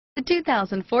The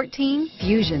 2014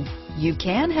 Fusion. You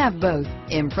can have both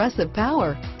impressive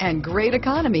power and great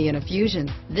economy in a Fusion.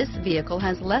 This vehicle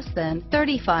has less than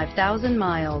 35,000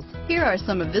 miles. Here are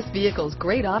some of this vehicle's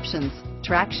great options: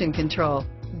 traction control,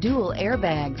 dual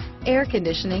airbags, air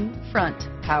conditioning, front,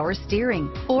 power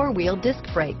steering, four-wheel disc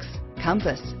brakes,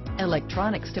 compass,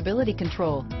 electronic stability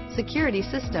control, security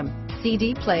system,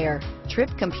 CD player,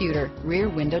 trip computer, rear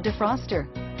window defroster,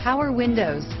 power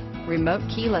windows, remote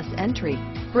keyless entry,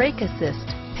 brake assist,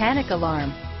 panic alarm,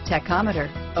 tachometer,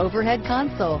 overhead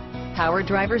console, power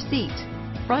driver seat,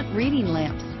 front reading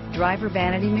lamps, driver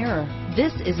vanity mirror.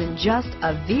 This isn't just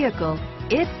a vehicle,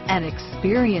 it's an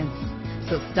experience.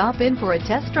 So stop in for a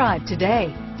test drive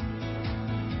today.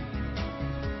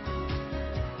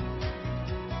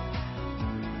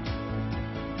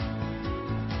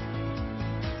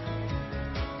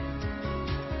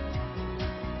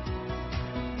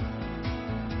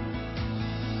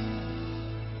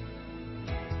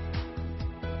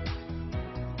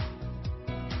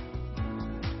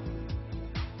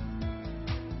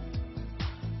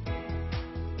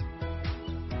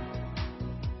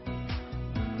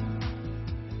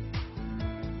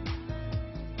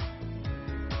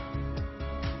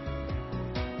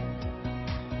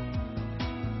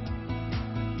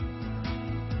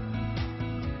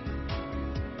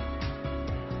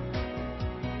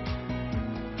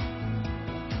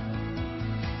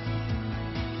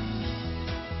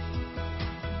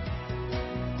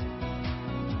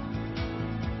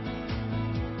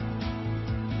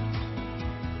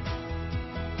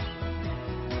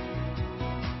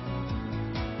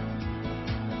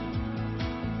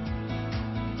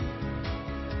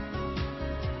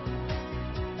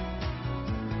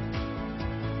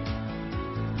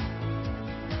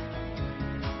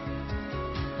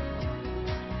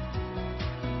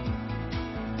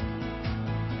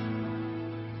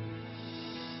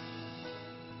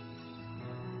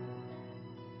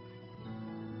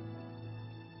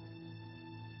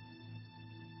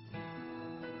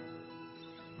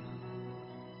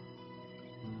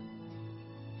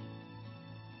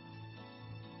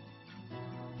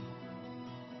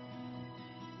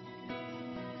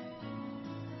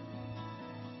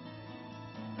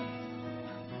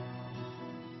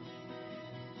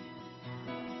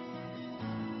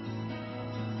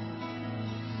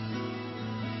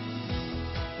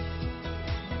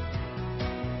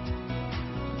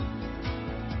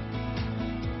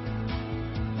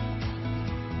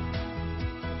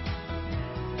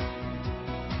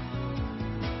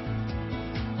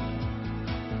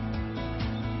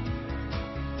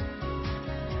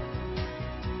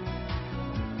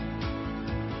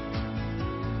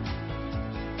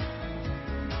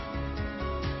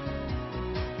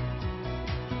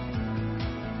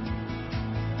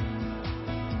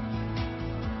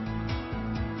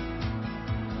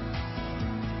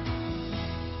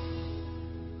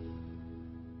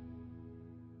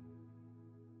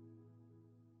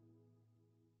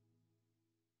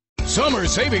 Summer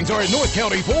savings are at North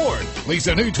County Ford. Lease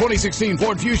a new 2016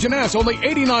 Ford Fusion S only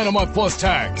 $89 a month plus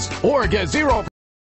tax. Or get 0%